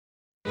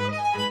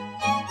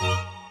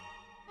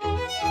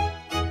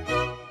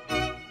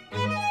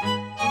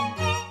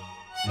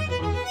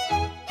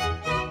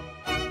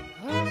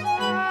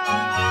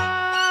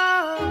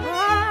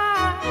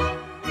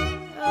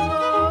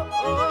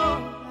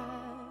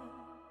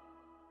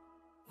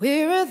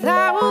We're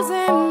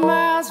 1,000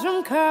 miles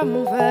from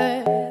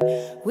comfort.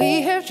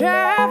 We have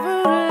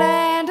traveled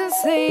land and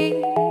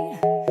sea.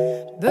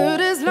 But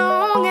as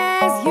long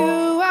as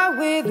you are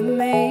with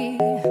me,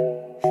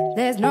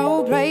 there's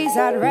no place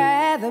I'd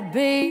rather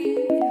be.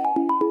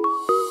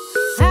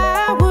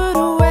 I would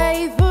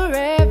away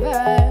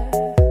forever,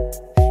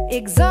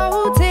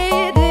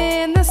 exalted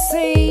in the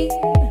sea.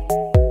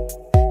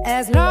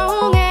 As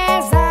long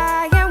as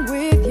I am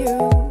with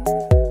you,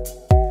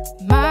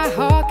 my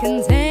heart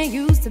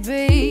continues to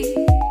beat.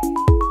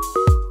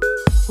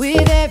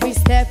 With every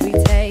step we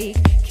take,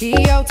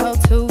 Kyoto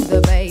to the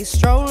bay,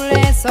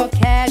 strolling so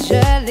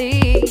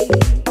casually.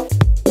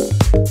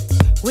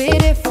 We're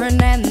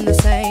different and the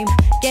same,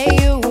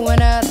 gave you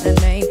another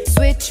name,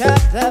 switch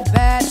up the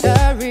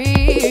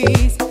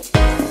batteries.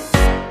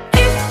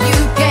 If you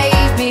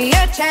gave me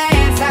a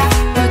chance, I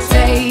would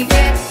take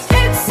it.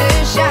 It's a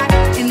shot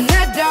in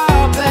the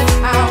dark, but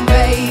I'll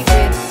make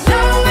it.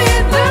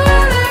 Knowing the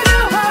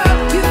little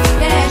hope you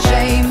can't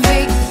shame me.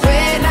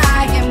 When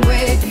I am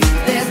with you,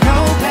 there's no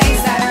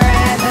place I'd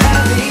rather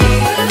be.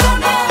 No,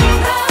 no,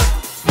 no,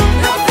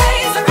 no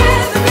place I'd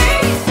rather be.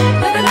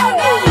 No, no, no,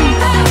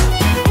 no,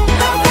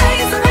 no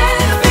place I'd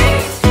rather be.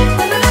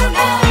 No, no, no,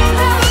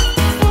 no,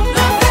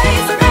 no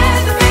place I'd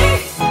rather be.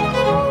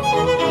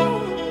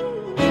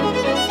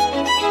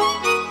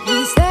 We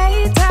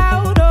set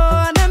out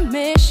on a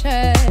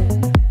mission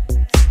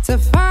to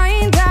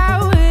find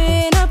our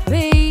inner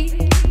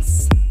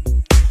peace,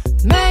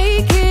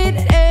 make it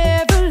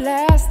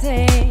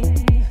everlasting,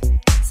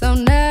 so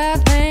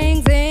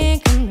nothing's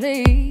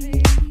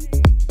incomplete.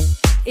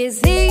 It's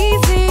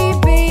easy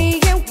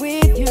being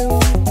with you,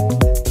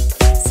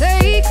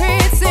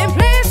 sacred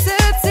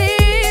simplicity.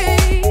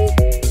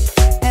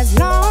 As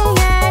long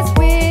as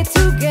we're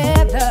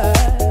together,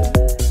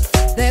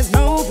 there's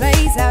no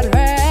place I'd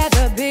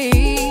rather be.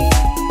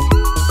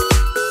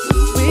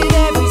 With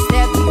every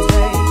step we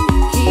take,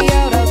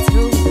 Kyoto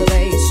to the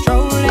bay,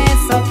 strolling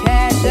so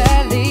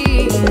casually.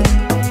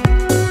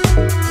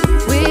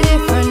 We're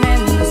different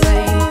and the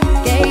same,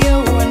 gave you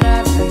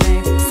another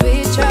name,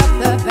 switch up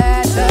the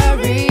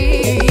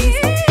batteries.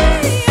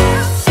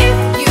 If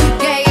you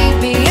gave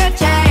me a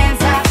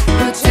chance, I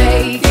would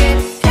take it.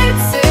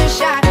 It's a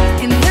shot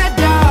in the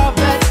dark,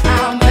 but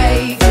I'll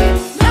make it.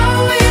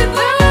 Knowing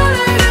the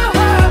little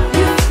hope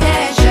you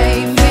can't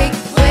shame me.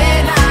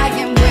 When I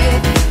am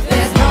with you,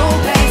 there's no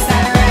place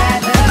I'd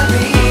rather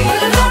be.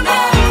 No, no,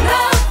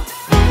 no,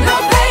 no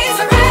place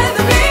I'd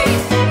rather be.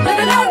 No,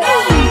 no, no,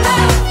 no,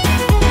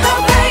 no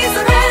place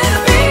I'd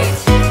rather be.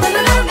 No,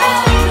 no, no,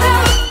 no,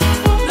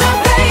 no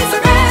place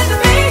I'd rather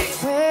be.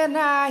 When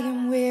I am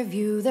with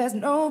you, there's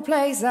no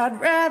place I'd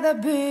rather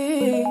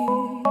be.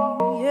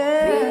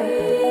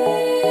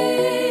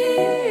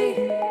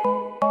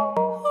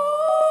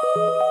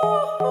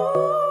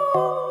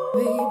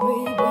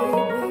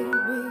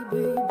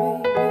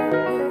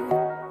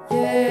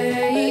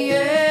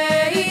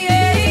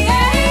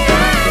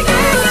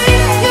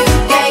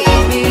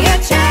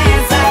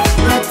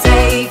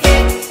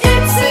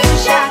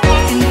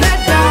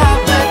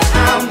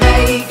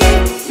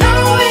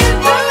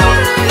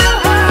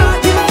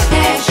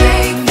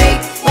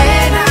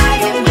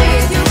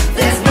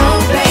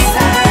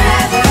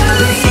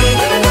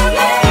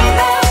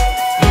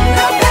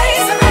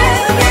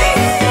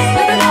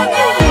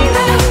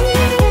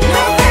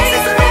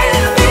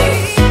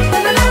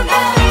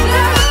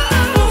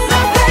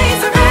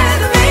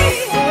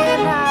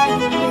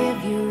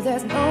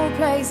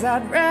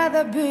 I'd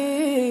rather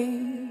be.